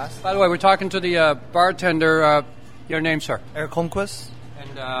martini glass. By the way, we're talking to the bartender. Your name, sir? Eric Holmquist.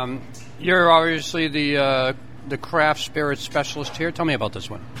 And you're obviously the craft spirit specialist here. Tell me about this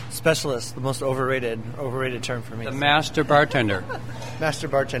one. Specialist, the most overrated term for me. The master bartender. Master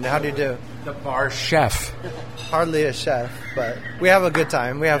bartender. How do you do? The bar chef. Hardly a chef, but we have a good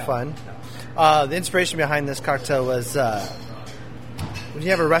time. We have fun. The inspiration behind this cocktail was when you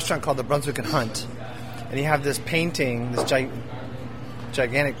have a restaurant called the Brunswick and Hunt, and you have this painting, this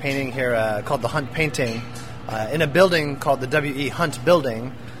gigantic painting here called the Hunt Painting, in a building called the W.E. Hunt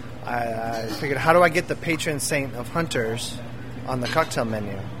Building. I figured, how do I get the patron saint of hunters on the cocktail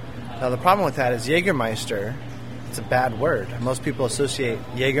menu? Now, the problem with that is Jägermeister. It's a bad word. Most people associate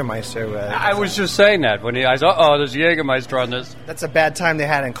Jägermeister with... I was just saying that when I saw, there's Jägermeister on this. That's a bad time they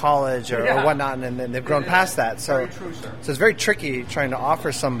had in college or whatnot, and then they've grown past that. So, very true, sir. So it's very tricky trying to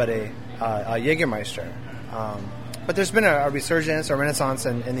offer somebody a Jägermeister. But there's been a resurgence, a renaissance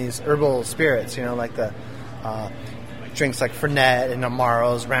in these herbal spirits, like the... drinks like Fernet and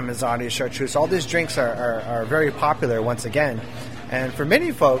Amaros, Ramazzotti, Chartreuse. All these drinks are very popular once again. And for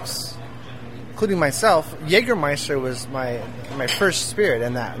many folks, including myself, Jägermeister was my first spirit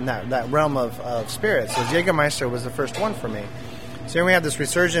in that realm of spirits. So Jägermeister was the first one for me. So here we have this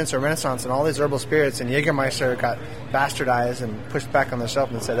resurgence or renaissance in all these herbal spirits, and Jägermeister got bastardized and pushed back on the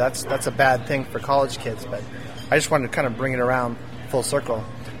shelf and said that's a bad thing for college kids. But I just wanted to kind of bring it around full circle.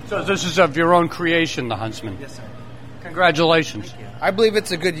 So this is of your own creation, the Huntsman. Yes, sir. Congratulations. I believe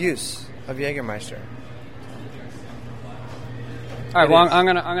it's a good use of Jägermeister. All right, well, I'm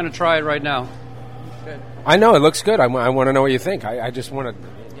gonna try it right now. Good. I know, it looks good. I want to know what you think. I just want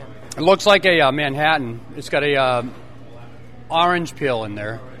to... It looks like a Manhattan. It's got a orange peel in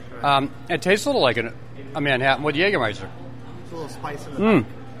there. It tastes a little like a Manhattan with Jägermeister. It's a little spice in the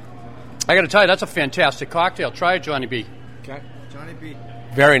back. I got to tell you, that's a fantastic cocktail. Try it, Johnny B. Okay. Johnny B.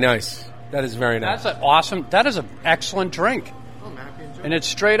 Very nice. That is very nice. That is an excellent drink. Oh, man, I enjoy it. And it's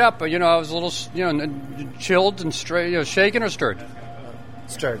straight up. I was a little, chilled and straight, shaken or stirred?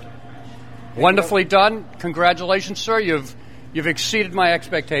 Stirred. Wonderfully done. Congratulations, sir. You've You've exceeded my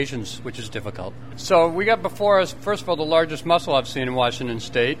expectations, which is difficult. So we got before us, first of all, the largest mussel I've seen in Washington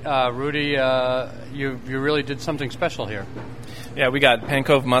State. Rudy, you really did something special here. Yeah, we got Penn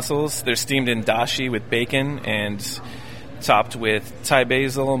Cove mussels. They're steamed in dashi with bacon and topped with Thai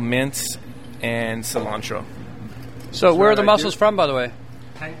basil, mint, and cilantro. So where are the mussels from, by the way?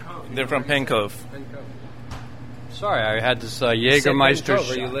 Penn Cove. They're from Penn Cove. Sorry, I had this Jägermeister.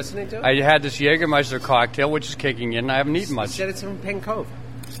 Are you listening to it? I had this Jägermeister cocktail, which is kicking in. I haven't eaten much. You said it's from Penn Cove.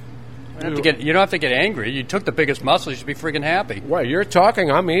 You don't have to get angry. You took the biggest mussel. You should be freaking happy. Well, you're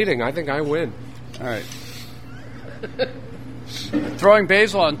talking. I'm eating. I think I win. All right. Throwing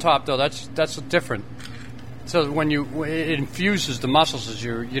basil on top, though, that's different. So when it infuses the mussels as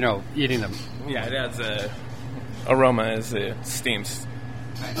you're eating them. Yeah, it adds a aroma as it steams.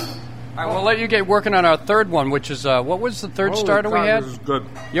 All right, we'll let you get working on our third one, which is what was the third starter we had? This is good.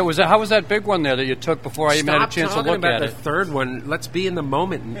 Yeah, how was that big one there that you took before I even had a chance to look about at the it? third one. Let's be in the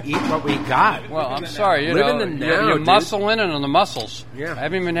moment and eat what we got. Well, I'm sorry, Live in the now, you're dude. muscling in on the mussels. Yeah. I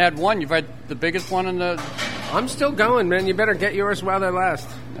haven't even had one. You've had the biggest one in the. I'm still going, man. You better get yours while they last.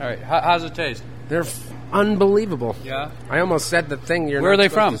 All right, how's it taste? They're unbelievable. Yeah. I almost said the thing you're Where not are they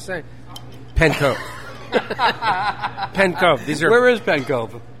supposed from? to say. Penn Cove. Penn Cove. These are. Where is Penn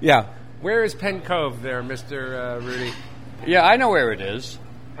Cove? Yeah. Where is Penn Cove there, Mr. Rudy? Yeah, I know where it is.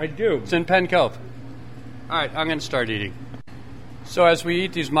 I do. It's in Penn Cove. All right, I'm going to start eating. So as we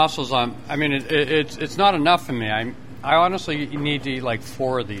eat these mussels, it's not enough for me. I honestly need to eat like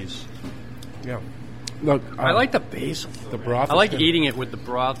 4 of these. Yeah. Look, I like the basil. The broth. I like eating it with the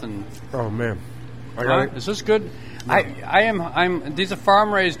broth and. Oh man. Is this good? No. These are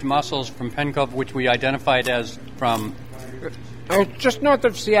farm-raised mussels from Penn Cove, which we identified as from. Oh, just north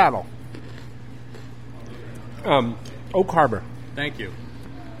of Seattle. Oak Harbor. Thank you.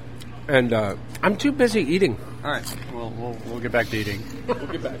 And I'm too busy eating. All right, we'll get back to eating.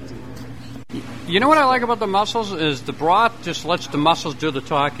 You know what I like about the mussels is the broth just lets the mussels do the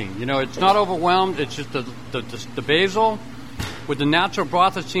talking. It's not overwhelmed. It's just the basil with the natural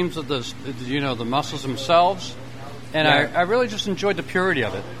broth. It seems that the mussels themselves, and yeah. I really just enjoyed the purity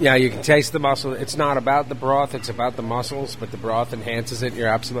of it. Yeah, you can taste the mussel. It's not about the broth; it's about the mussels. But the broth enhances it. You're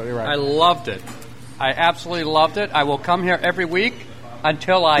absolutely right. I loved it. I absolutely loved it. I will come here every week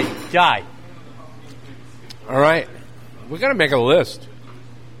until I die. All right. We're going to make a list.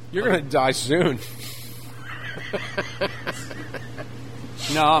 You're going to die soon.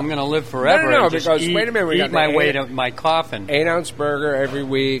 No, I'm going to live forever. No, because wait a minute. We eat my way to my coffin. 8-ounce burger every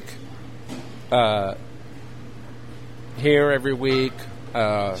week. Here every week.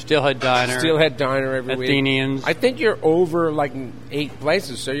 Steelhead Diner every week. Athenians. I think you're over like 8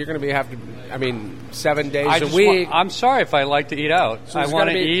 places, so you're going to 7 days a week. I'm sorry if I like to eat out. So I want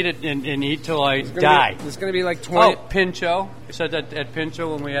to eat it and eat till I die. There's going to be like 20. Oh, Pincho. I said that at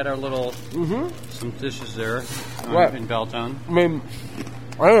Pincho when we had our little some dishes there in Belltown. I mean,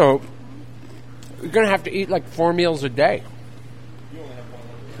 I don't know. You're going to have to eat like 4 meals a day.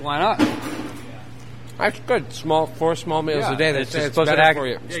 Why not? That's good. 4 small meals a day. It's supposed better for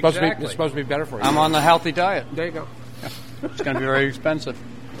you. It's supposed to be better for you. I'm on the healthy diet. There you go. Yeah. It's going to be very expensive.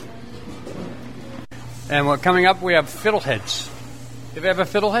 And coming up, we have fiddleheads. Have you ever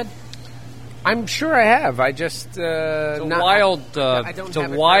fiddlehead? I'm sure I have. I just it's a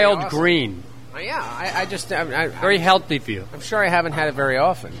wild green. Yeah, very healthy for you. I'm sure I haven't had it very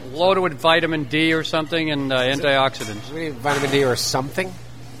often. Loaded with vitamin D or something and antioxidants. Vitamin D or something?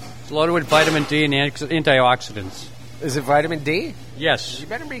 It's loaded with vitamin D and antioxidants. Is it vitamin D? Yes. You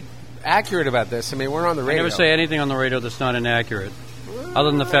better be accurate about this. I mean, we're on the radio. I never say anything on the radio that's not inaccurate, other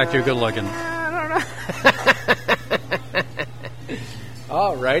than the fact you're good looking.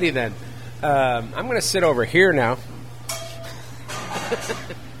 All righty then. I'm going to sit over here now.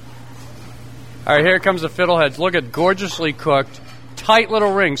 All right, here comes the fiddleheads. Look at gorgeously cooked, tight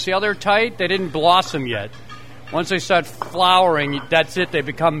little rings. See how they're tight? They didn't blossom yet. Once they start flowering, that's it. They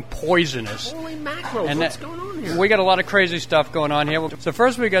become poisonous. Holy mackerel, what's going on here? We got a lot of crazy stuff going on here. So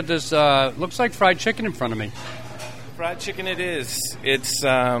first we got this, looks like fried chicken in front of me. Fried chicken it is. It's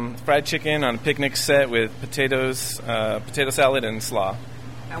fried chicken on a picnic set with potatoes, potato salad, and slaw.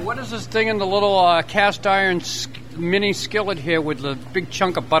 And what is this thing in the little cast iron mini skillet here with the big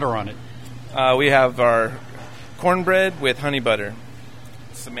chunk of butter on it? We have our cornbread with honey butter.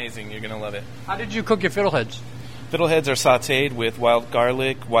 It's amazing. You're going to love it. How did you cook your fiddleheads? Fiddleheads are sautéed with wild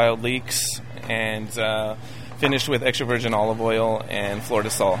garlic, wild leeks, and finished with extra virgin olive oil and fleur de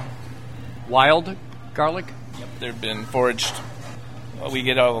sal. Wild garlic? Yep. They've been foraged. We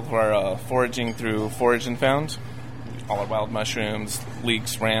get all of our foraging through Forage and Found. All our wild mushrooms,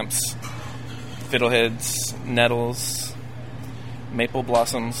 leeks, ramps, fiddleheads, nettles, maple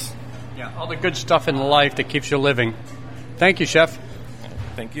blossoms. Yeah, all the good stuff in life that keeps you living. Thank you, Chef.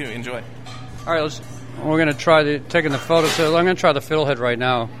 Thank you. Enjoy. All right, we're going to try taking the photo. So I'm going to try the fiddlehead right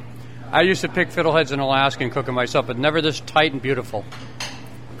now. I used to pick fiddleheads in Alaska and cook them myself, but never this tight and beautiful.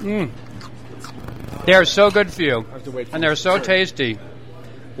 They are so good for you, and they're so tasty.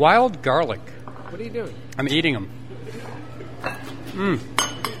 Wild garlic. What are you doing? I'm eating them.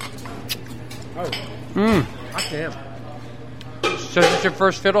 Hot damn. So is this your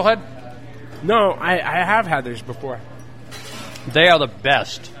first fiddlehead? No, I have had these before. They are the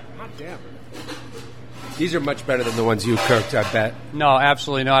best. Hot damn. These are much better than the ones you cooked, I bet. No,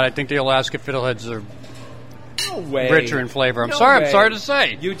 absolutely not. I think the Alaska fiddleheads are No way. richer in flavor. I'm sorry to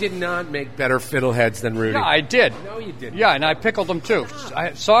say. You did not make better fiddleheads than Rudy. Yeah, I did. No, you didn't. Yeah, and I pickled them too.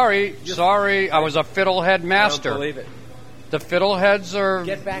 Sorry. I was a fiddlehead master. I don't believe it. The fiddleheads are...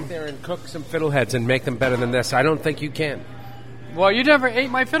 Get back there and cook some fiddleheads and make them better than this. I don't think you can. Well, you never ate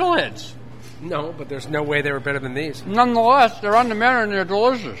my fiddleheads. No, but there's no way they were better than these. Nonetheless, they're on the menu and they're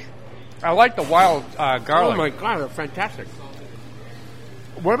delicious. I like the wild garlic. Oh, my God, they're fantastic.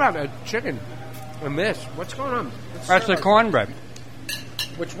 What about a chicken and this? What's going on? That's the cornbread.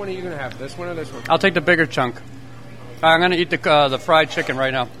 Which one are you going to have, this one or this one? I'll take the bigger chunk. I'm going to eat the fried chicken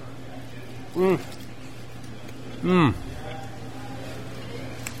right now.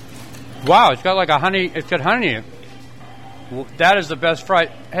 Wow, it's got like it's got honey in it. That is the best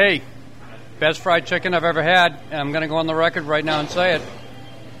best fried chicken I've ever had. And I'm going to go on the record right now and say it.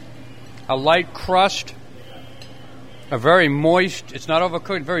 A light crust, a very moist. It's not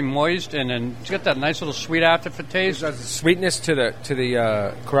overcooked, very moist, and then it's got that nice little sweet aftertaste. There's a sweetness to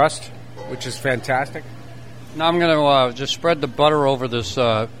the crust, which is fantastic. Now I'm going to just spread the butter over this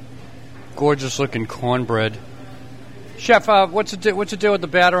gorgeous-looking cornbread. Chef, what's the deal with the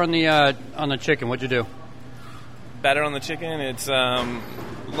batter on the chicken? What'd you do? Batter on the chicken, it's a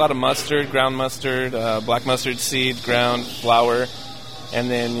lot of mustard, ground mustard, black mustard seed, ground flour, and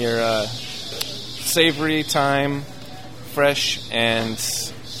then your savory, thyme, fresh, and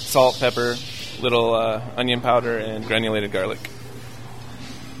salt, pepper, little onion powder, and granulated garlic.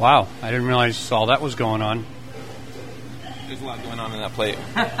 Wow, I didn't realize all that was going on. There's a lot going on in that plate.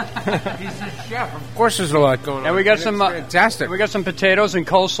 He's a chef. Of course there's a lot going on. And we got some fantastic. We got some potatoes and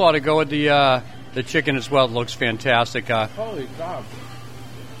coleslaw to go with the chicken as well. It looks fantastic. Holy God.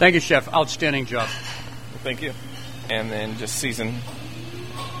 Thank you, Chef. Outstanding job. Thank you. And then just season.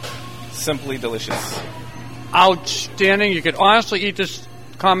 Simply delicious. Outstanding. You could honestly eat this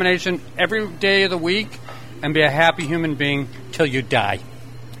combination every day of the week and be a happy human being till you die.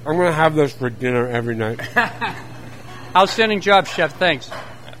 I'm going to have this for dinner every night. Outstanding job, Chef. Thanks.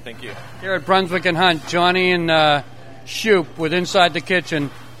 Thank you. Here at Brunswick and Hunt, Johnny and Shoup with Inside the Kitchen.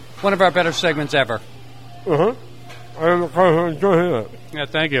 One of our better segments ever. Yeah,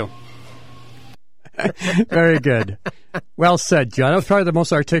 thank you. Very good. Well said, John. That was probably the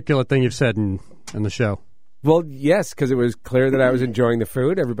most articulate thing you've said in the show. Well, yes, because it was clear that I was enjoying the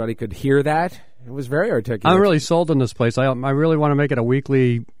food. Everybody could hear that. It was very articulate. I'm really sold on this place. I really want to make it a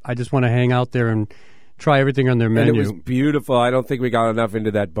weekly. I just want to hang out there and try everything on their menu. And it was beautiful. I don't think we got enough into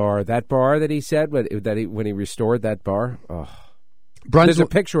that bar. That bar that he said, when he restored that bar. Oh. There's a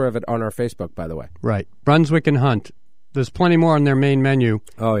picture of it on our Facebook, by the way. Right. Brunswick and Hunt. There's plenty more on their main menu.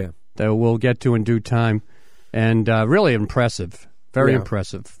 Oh, yeah. That we'll get to in due time. And really impressive. Very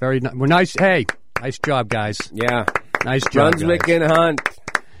impressive. Very nice. Hey, nice job, guys. Yeah. Nice job, Brunswick and Hunt.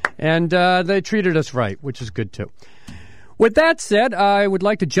 And they treated us right, which is good, too. With that said, I would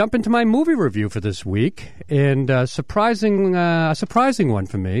like to jump into my movie review for this week, and a surprising one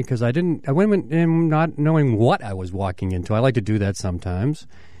for me because I went in not knowing what I was walking into. I like to do that sometimes,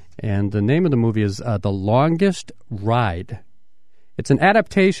 and the name of the movie is The Longest Ride. It's an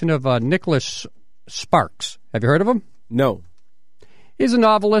adaptation of Nicholas Sparks. Have you heard of him? No. He's a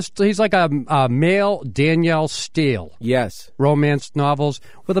novelist. He's like a male Danielle Steele. Yes. Romance novels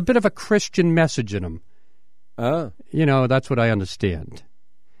with a bit of a Christian message in them. You know, that's what I understand.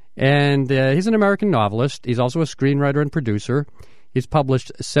 And he's an American novelist. He's also a screenwriter and producer. He's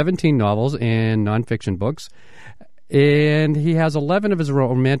published 17 novels and nonfiction books. And he has 11 of his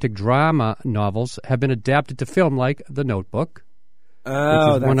romantic drama novels have been adapted to film, like The Notebook.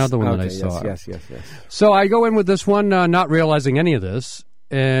 Oh, that's one other one that I saw. Yes. So I go in with this one not realizing any of this.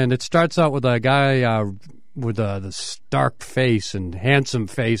 And it starts out with a guy with the stark face and handsome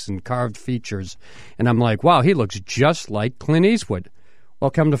face and carved features. And I'm like, wow, he looks just like Clint Eastwood.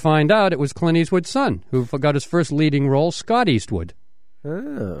 Well, come to find out, it was Clint Eastwood's son who got his first leading role, Scott Eastwood.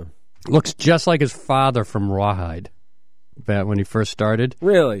 Oh. Looks just like his father from Rawhide when he first started.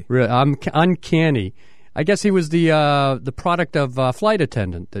 Really? Uncanny. I guess he was the product of a flight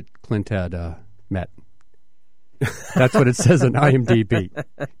attendant that Clint had met. That's what it says on IMDb.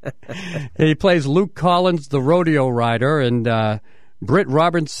 He plays Luke Collins, the rodeo rider, and Britt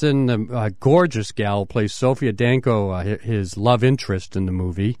Robertson, the gorgeous gal, plays Sophia Danko, his love interest in the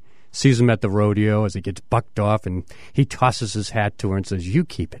movie. Sees him at the rodeo as he gets bucked off, and he tosses his hat to her and says, "You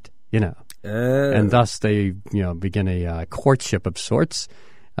keep it," And thus they, begin a courtship of sorts.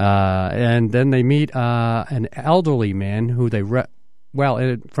 And then they meet an elderly man who they,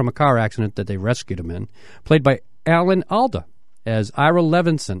 from a car accident that they rescued him in, played by Alan Alda as Ira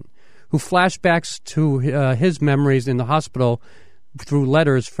Levinson, who flashbacks to his memories in the hospital through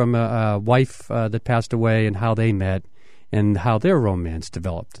letters from a wife that passed away and how they met and how their romance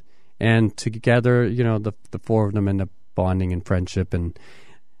developed. And together, the four of them end up bonding in friendship, and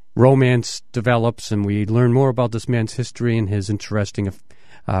romance develops, and we learn more about this man's history and his interesting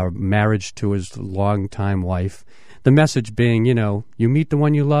marriage to his longtime wife. The message being, you meet the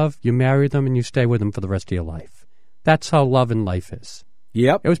one you love, you marry them, and you stay with them for the rest of your life. That's how love and life is.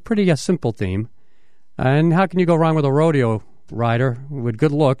 Yep. It was pretty a simple theme. And how can you go wrong with a rodeo rider with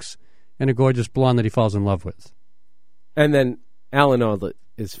good looks and a gorgeous blonde that he falls in love with? And then Alan Alda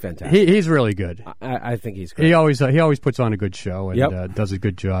is fantastic. He's really good. I think he's great. He always puts on a good show and does a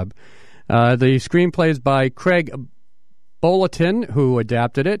good job. The screenplay is by Craig Bulletin, who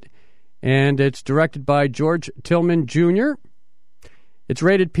adapted it, and it's directed by George Tillman Jr. It's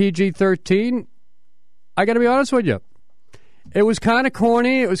rated PG-13. I got to be honest with you. It was kind of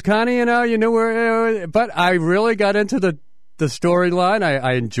corny. It was kind of, you knew where, but I really got into the storyline.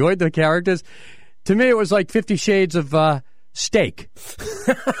 I enjoyed the characters. To me, it was like 50 Shades of Steak.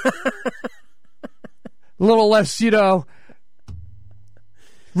 A little less,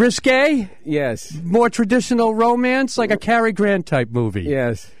 risque. Yes. More traditional romance, like a Cary Grant type movie.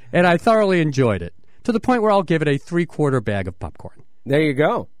 Yes. And I thoroughly enjoyed it, to the point where I'll give it a 3/4 bag of popcorn. There you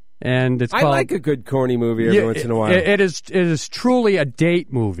go. And it's I called, like a good corny movie every once in a while. It is truly a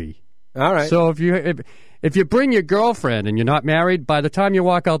date movie. All right. So if you bring your girlfriend and you're not married, by the time you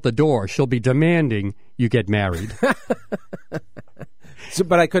walk out the door, she'll be demanding you get married.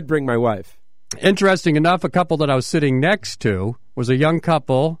 But I could bring my wife. Interesting enough, a couple that I was sitting next to was a young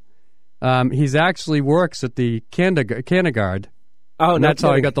couple. He's actually works at the CanaGuard. Oh, and no that's kidding.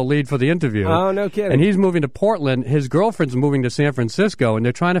 how he got the lead for the interview. Oh, no kidding. And he's moving to Portland. His girlfriend's moving to San Francisco, and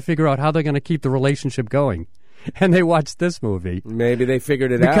they're trying to figure out how they're going to keep the relationship going. And they watched this movie. Maybe they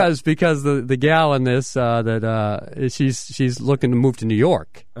figured it out. Because the gal in this she's looking to move to New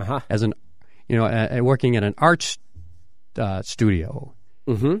York as an working at an art studio,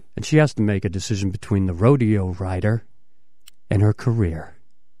 and she has to make a decision between the rodeo rider and her career.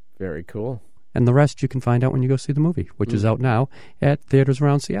 Very cool. And the rest you can find out when you go see the movie, which is out now at theaters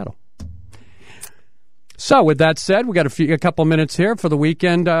around Seattle. So, with that said, we got a couple minutes here for the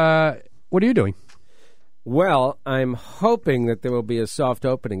weekend. What are you doing? Well, I'm hoping that there will be a soft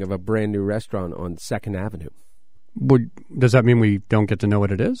opening of a brand new restaurant on 2nd Avenue. Does that mean we don't get to know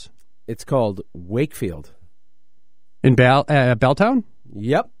what it is? It's called Wakefield. In Belltown?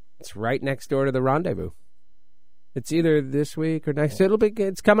 Yep. It's right next door to the Rendezvous. It's either this week or next.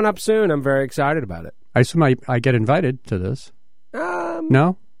 It's coming up soon. I'm very excited about it. I assume I get invited to this.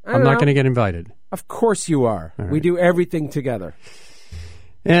 No? I'm not going to get invited. Of course you are. Right. We do everything together.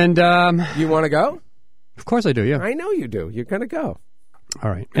 And you want to go? Of course I do, yeah. I know you do. You're going to go. All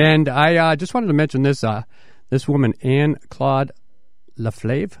right. And I just wanted to mention this. This woman, Anne Claude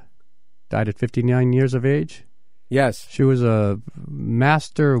Laflave, died at 59 years of age. Yes. She was a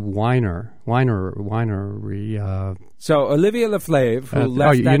master winery. So Olivia Laflave, who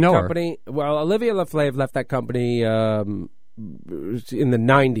left that company. Her. Well, Olivia Laflave left that company in the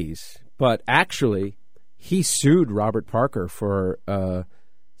 90s. But actually, he sued Robert Parker for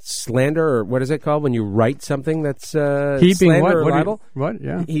slander, or what is it called when you write something that's slander or libel? What?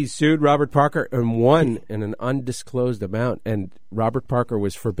 Yeah. He sued Robert Parker and won in an undisclosed amount. And Robert Parker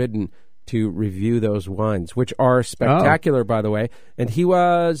was forbidden to review those wines, which are spectacular, by the way. And he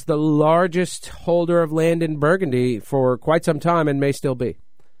was the largest holder of land in Burgundy for quite some time and may still be.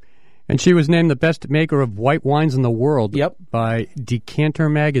 And she was named the best maker of white wines in the world by Decanter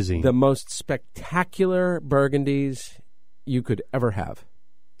magazine. The most spectacular Burgundies you could ever have.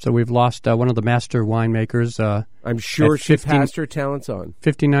 So we've lost one of the master winemakers. I'm sure she passed her talents on.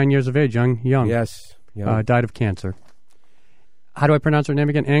 59 years of age, young. Yes. Young. Died of cancer. How do I pronounce her name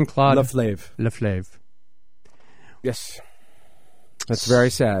again? Anne Claude Laflave. Yes. That's very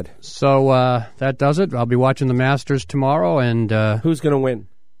sad. So that does it. I'll be watching the Masters tomorrow. And who's going to win?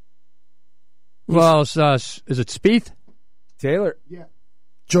 Well, is it Spieth? Taylor. Yeah.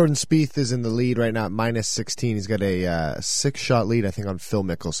 Jordan Spieth is in the lead right now at minus 16. He's got a 6-shot lead, I think, on Phil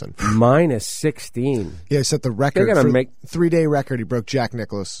Mickelson. Minus 16. Yeah, he set the record. They're gonna for make 3-day record. He broke Jack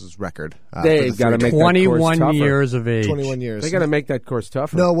Nicklaus's record. They've got to make 21 years of age. 21 years. They got to make that course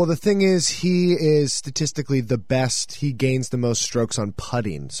tougher. No, well, the thing is, he is statistically the best. He gains the most strokes on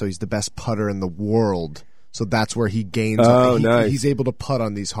putting, so he's the best putter in the world. So that's where he gains. Nice. He's able to putt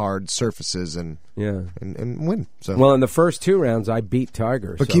on these hard surfaces and win. So well, in the first 2 rounds, I beat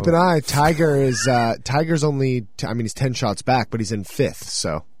Tiger. But keep an eye. Tiger is Tiger's only. He's 10 shots back, but he's in 5th.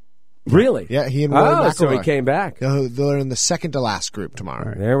 So really, yeah, he and Rory McIlroy. So he came back. They're in the second to last group tomorrow.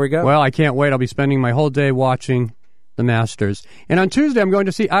 Right, there we go. Well, I can't wait. I'll be spending my whole day watching the Masters, and on Tuesday I'm going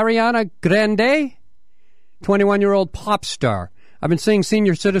to see Ariana Grande, 21-year-old pop star. I've been seeing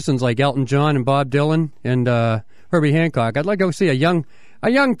senior citizens like Elton John and Bob Dylan and Herbie Hancock. I'd like to go see a young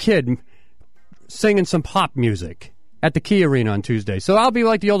kid singing some pop music at the Key Arena on Tuesday. So I'll be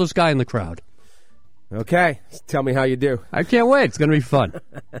like the oldest guy in the crowd. Okay, tell me how you do. I can't wait. It's going to be fun.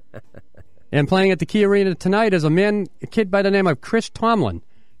 And playing at the Key Arena tonight is a kid by the name of Chris Tomlin,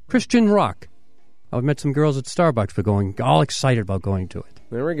 Christian rock. I've met some girls at Starbucks for going, all excited about going to it.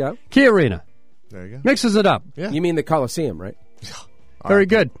 There we go. Key Arena. There you go. Mixes it up. Yeah. You mean the Coliseum, right? Very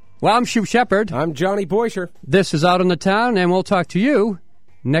good. Well, I'm Shoup Shepard. I'm Johnny Boysher. This is Out on the Town, and we'll talk to you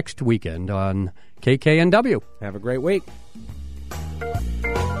next weekend on KKNW. Have a great week.